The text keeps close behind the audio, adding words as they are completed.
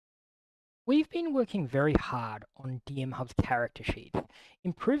We've been working very hard on DMHub's character sheets,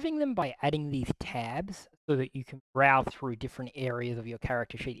 improving them by adding these tabs so that you can browse through different areas of your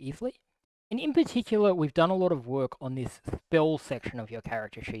character sheet easily. And in particular, we've done a lot of work on this spell section of your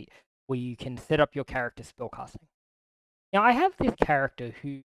character sheet where you can set up your character spellcasting. Now, I have this character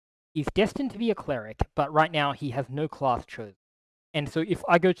who is destined to be a cleric, but right now he has no class chosen. And so if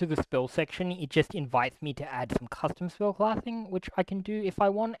I go to the spell section, it just invites me to add some custom spell casting, which I can do if I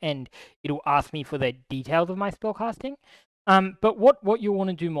want, and it'll ask me for the details of my spell casting. But what you'll want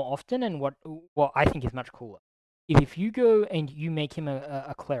to do more often, and what I think is much cooler, is if you go and you make him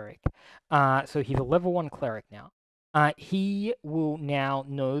a cleric. So he's a level 1 cleric now. He will now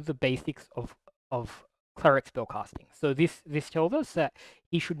know the basics of cleric spell casting. So this tells us that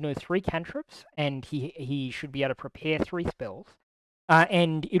he should know 3 cantrips, and he should be able to prepare 3 spells.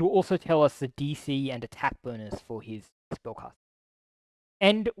 And it'll also tell us the DC and attack bonus for his spellcast.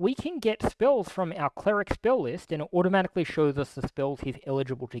 And we can get spells from our cleric spell list, and it automatically shows us the spells he's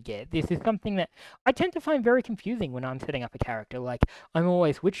eligible to get. This is something that I tend to find very confusing when I'm setting up a character. Like, I'm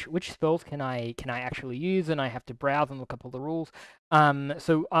always, which spells can I actually use, and I have to browse and look up all the rules.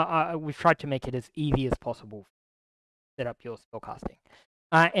 So we've tried to make it as easy as possible to set up your spellcasting.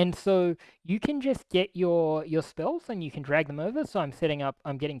 And so you can just get your spells and you can drag them over. So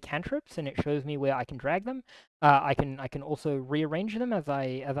I'm getting cantrips, and it shows me where I can drag them. I can also rearrange them as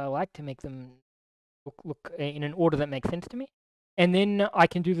I like to make them look in an order that makes sense to me. And then I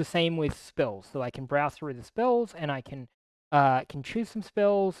can do the same with spells. So I can browse through the spells, and I can choose some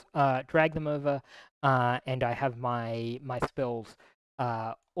spells, drag them over, and I have my spells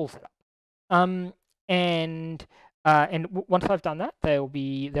all set up. Um, and once I've done that, they'll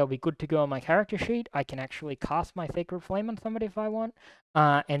be good to go on my character sheet. I can actually cast my Sacred Flame on somebody if I want,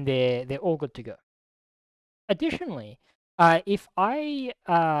 and they're all good to go. Additionally, if I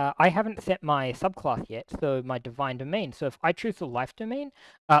haven't set my subclass yet, so my Divine Domain. So if I choose the Life Domain,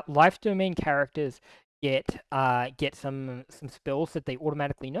 Life Domain characters get some spells that they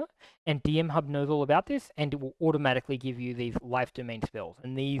automatically know, and DMHub knows all about this, and it will automatically give you these Life Domain spells.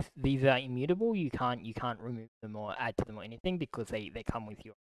 And these are immutable. You can't remove them or add to them or anything because they come with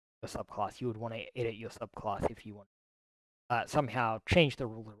your subclass. You would want to edit your subclass if you want somehow change the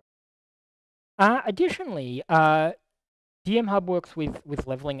rules around. Additionally, DMHub works with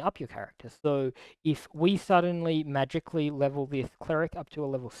leveling up your character. So if we suddenly magically level this cleric up to a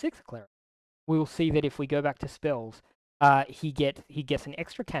level 6 cleric, we'll see that if we go back to spells, he gets an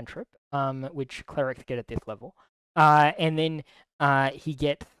extra cantrip, which clerics get at this level, and then he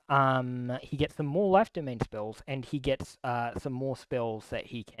gets some more life domain spells, and he gets some more spells that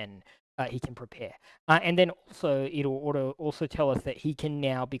he can prepare. And then also it'll also tell us that he can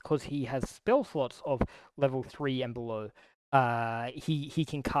now, because he has spell slots of level 3 and below, he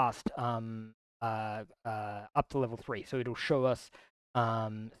can cast up to level 3. So it'll show us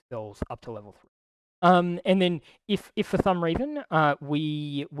spells up to level 3. And then if for some reason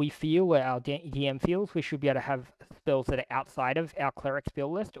we feel, or our DM feels, we should be able to have spells that are outside of our cleric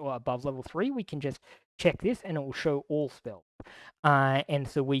spell list or above level 3, we can just check this and it will show all spells. And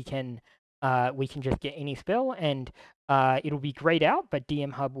so we can just get any spell, and it'll be grayed out, but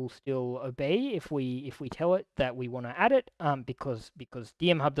DMHub will still obey if we tell it that we want to add it, because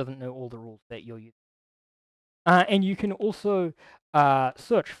DMHub doesn't know all the rules that you're using. And you can also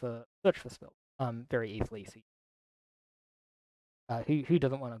search for spells very easily. So who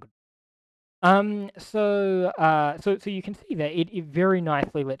doesn't want a good? So you can see that it very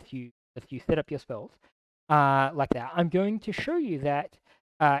nicely lets you set up your spells like that. I'm going to show you that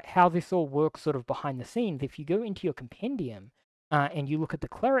how this all works sort of behind the scenes. If you go into your compendium and you look at the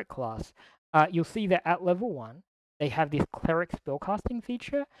cleric class, you'll see that at level 1 they have this cleric spellcasting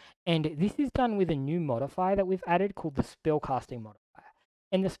feature, and this is done with a new modifier that we've added called the spellcasting modifier.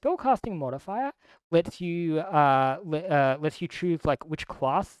 And the spellcasting modifier lets you choose like which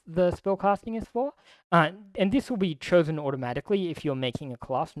class the spellcasting is for, and this will be chosen automatically if you're making a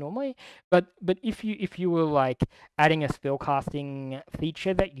class normally. But if you were like adding a spellcasting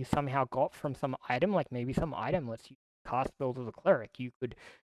feature that you somehow got from some item, like maybe some item lets you cast spells as a cleric, you could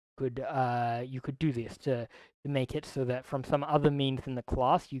do this to make it so that from some other means in the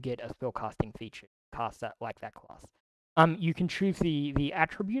class you get a spellcasting feature, cast that like that class. You can choose the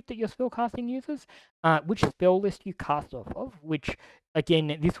attribute that your spellcasting uses, which spell list you cast off of, which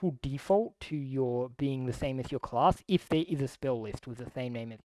again, this will default to your being the same as your class if there is a spell list with the same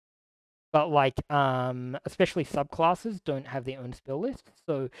name as. But like, especially subclasses don't have their own spell list.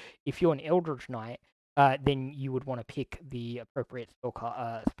 So if you're an Eldritch Knight, then you would want to pick the appropriate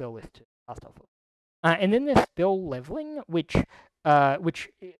spell list to cast off of. And then there's spell leveling, which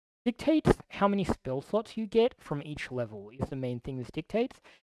dictates how many spell slots you get from each level is the main thing this dictates.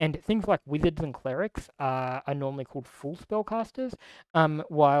 And things like wizards and clerics are normally called full spellcasters,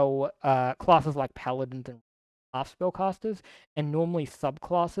 while classes like paladins and half spellcasters, and normally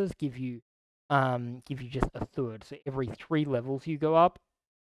subclasses give you just a third. So every 3 levels you go up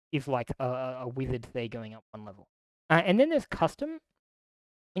is like a wizard there going up 1 level. And then there's custom.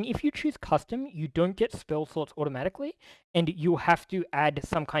 And if you choose custom, you don't get spell slots automatically, and you'll have to add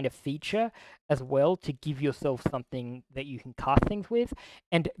some kind of feature as well to give yourself something that you can cast things with.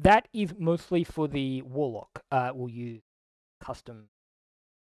 And that is mostly for the warlock. Will use custom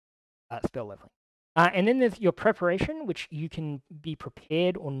spell leveling. And then there's your preparation, which you can be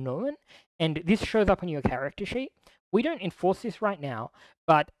prepared or known, and this shows up on your character sheet. We don't enforce this right now,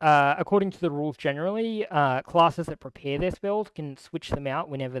 but according to the rules generally, classes that prepare their spells can switch them out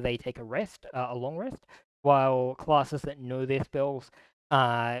whenever they take a rest, a long rest, while classes that know their spells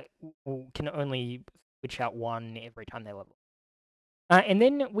can only switch out one every time they level. And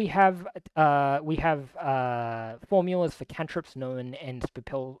then we have formulas for cantrips known and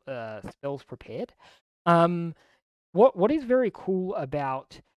spells prepared. What is very cool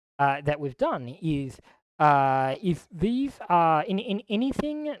about that we've done is these are in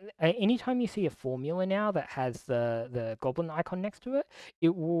anything. Anytime you see a formula now that has the goblin icon next to it,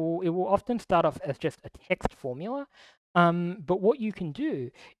 it will often start off as just a text formula. But what you can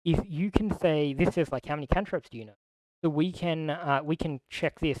do is you can say, this is like, how many cantrips do you know? So we can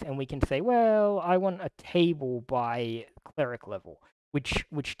check this and we can say, well, I want a table by cleric level, which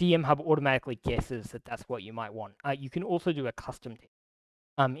DMHub automatically guesses that that's what you might want. You can also do a custom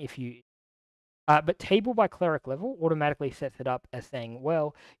table, if you. But table by cleric level automatically sets it up as saying,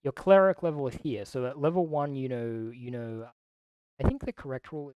 well, your cleric level is here. So at level 1, you know, I think the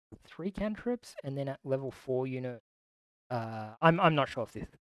correct rule is 3 cantrips, and then at level 4, you know, I'm not sure if this,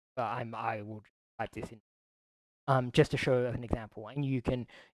 but I will type this in. Just to show an example, and you can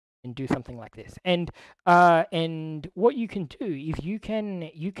do something like this. And what you can do is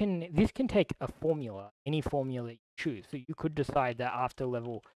this can take a formula, any formula you choose. So you could decide that after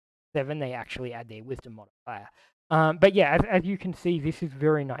level 7 they actually add their wisdom modifier. But yeah, as you can see, this is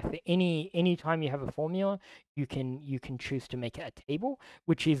very nice. Any time you have a formula, you can choose to make it a table,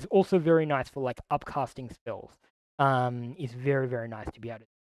 which is also very nice for like upcasting spells. It's very, very nice to be able to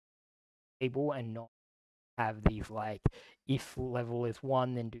table and not have these like, if level is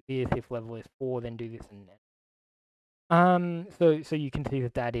 1 then do this, if level is 4 then do this, and so you can see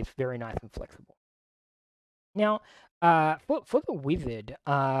that is very nice and flexible. Now for the wizard,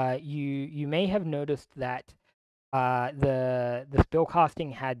 you may have noticed that the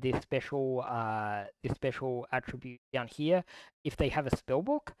spellcasting had this special attribute down here if they have a spell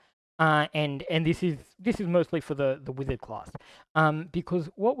book. And this is mostly for the wizard class, because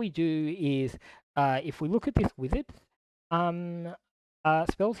what we do is, if we look at this wizard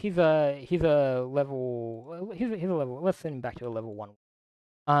spells, he's a level. Let's send him back to a level 1.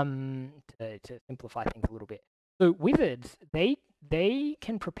 To simplify things a little bit. So wizards, they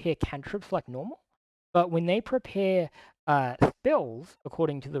can prepare cantrips like normal, but when they prepare spells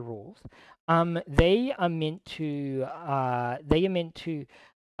according to the rules, they are meant to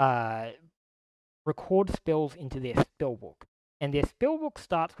record spells into their spell book, and their spell book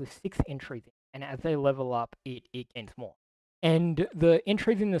starts with 6 entries, and as they level up, it gains more. And the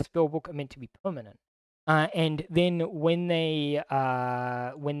entries in the spell book are meant to be permanent. And then when they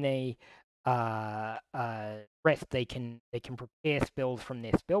rest, they can prepare spells from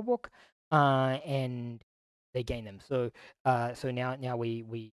their spell book, and they gain them. So now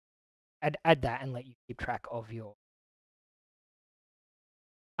we add that and let you keep track of your.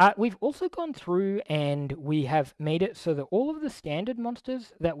 We've also gone through and we have made it so that all of the standard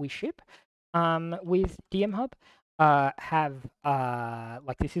monsters that we ship with DMHub have,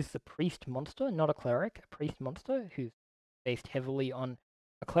 like, this is the priest monster, not a cleric, a priest monster who's based heavily on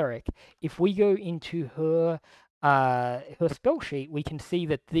a cleric. If we go into her spell sheet, we can see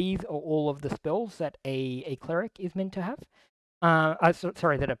that these are all of the spells that a cleric is meant to have.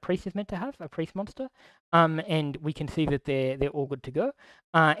 Sorry, that a priest is meant to have, a priest monster. And we can see that they're all good to go.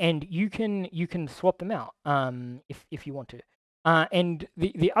 And you can swap them out if you want to. And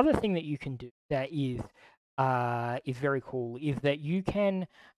the other thing that you can do that is very cool is that you can,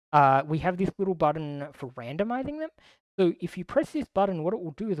 we have this little button for randomizing them. So if you press this button, what it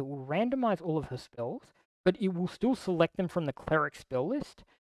will do is it will randomize all of her spells, but it will still select them from the cleric spell list,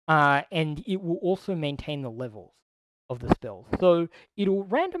 and it will also maintain the levels of the spells. So it'll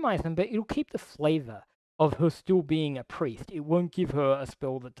randomize them, but it'll keep the flavor of her still being a priest. It won't give her a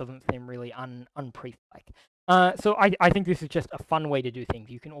spell that doesn't seem really unpriest-like. So I think this is just a fun way to do things.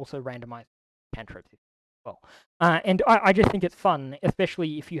 You can also randomize cantrips as well. And I just think it's fun,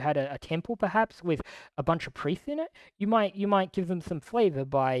 especially if you had a temple perhaps with a bunch of priests in it. You might give them some flavor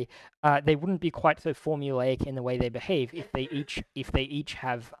by they wouldn't be quite so formulaic in the way they behave if they each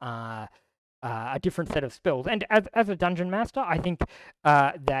have a different set of spells. And as a dungeon master, I think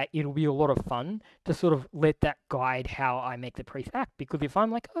that it'll be a lot of fun to sort of let that guide how I make the priest act. Because if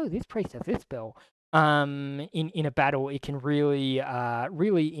I'm like, oh, this priest has this spell, in a battle, it can really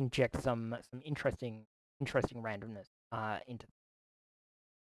inject some interesting randomness into.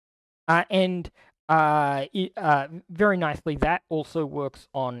 And very nicely, that also works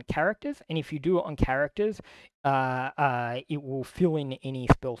on characters. And if you do it on characters, it will fill in any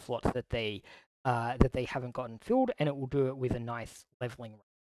spell slots that they haven't gotten filled, and it will do it with a nice leveling,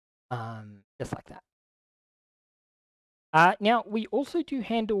 just like that. Now we also do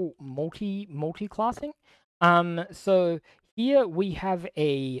handle multi-classing. So here we have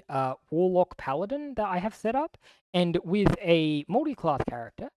a warlock paladin that I have set up, and with a multi-class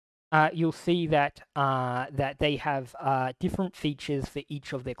character, you'll see that that they have different features for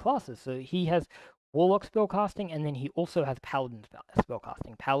each of their classes. So he has warlock spellcasting, and then he also has paladin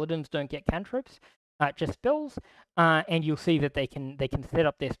spellcasting. Paladins don't get cantrips, just spells, and you'll see that they can set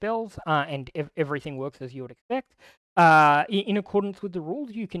up their spells, and everything works as you would expect. In accordance with the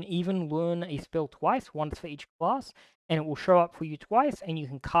rules, you can even learn a spell twice, once for each class, and it will show up for you twice, and you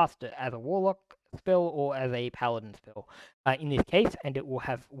can cast it as a warlock spell or as a paladin spell in this case, and it will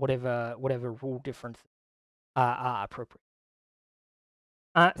have whatever rule difference are appropriate.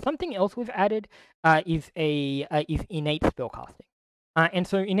 Something else we've added is innate spellcasting. And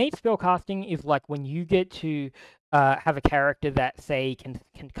so innate spellcasting is like when you get to have a character that, say, can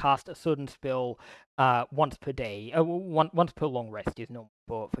cast a certain spell once per day. Once per long rest is normal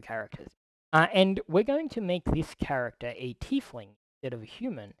for characters. And we're going to make this character a tiefling instead of a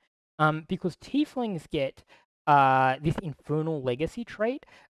human, because tieflings get this infernal legacy trait,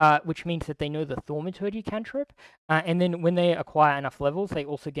 which means that they know the thaumaturgy cantrip, and then when they acquire enough levels, they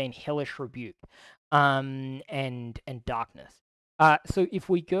also gain hellish rebuke, and darkness. So if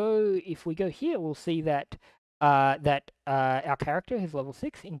we go here, we'll see that our character, who's level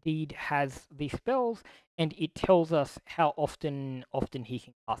 6, indeed has these spells, and it tells us how often he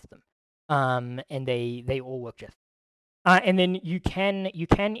can cast them. And they all work just. And then you can,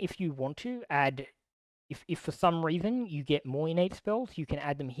 if you want to, add. If for some reason you get more innate spells, you can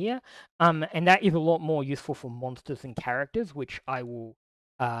add them here. And that is a lot more useful for monsters and characters, which I will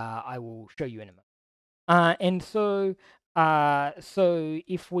show you in a moment. And so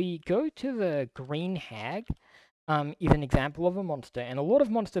if we go to the green hag, is an example of a monster, and a lot of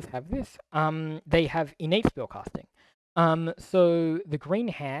monsters have this. They have innate spellcasting. So the green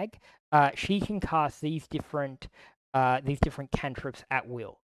hag, she can cast these different cantrips at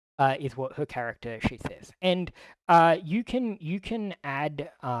will. Is what her character sheet says, and you can add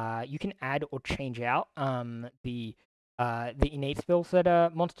or change out the innate spells that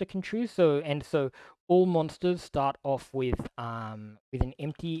a monster can choose. So all monsters start off with an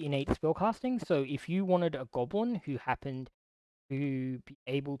empty innate spellcasting. So if you wanted a goblin who happened to be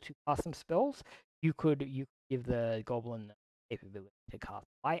able to cast some spells, you could give the goblin the capability to cast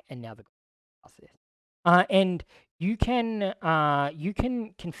light, and now the goblin casts this. And you can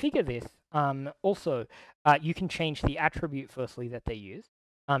configure this. Also, you can change the attribute firstly that they use,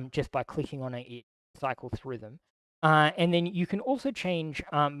 just by clicking on it. It cycles through them. And then you can also change.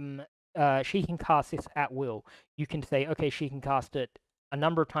 She can cast this at will. You can say, okay, she can cast it a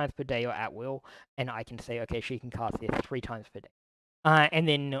number of times per day or at will, and I can say, okay, she can cast this 3 times per day. And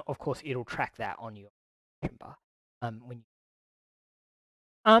then of course it'll track that on your bar. When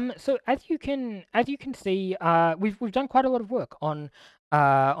so as you can see, we've done quite a lot of work on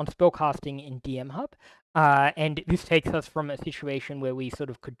spellcasting in DMHub, and this takes us from a situation where we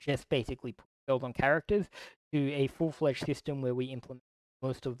sort of could just basically put spells on characters to a full-fledged system where we implement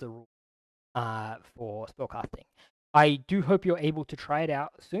most of the rules for spellcasting. I do hope you're able to try it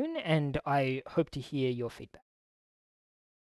out soon, and I hope to hear your feedback.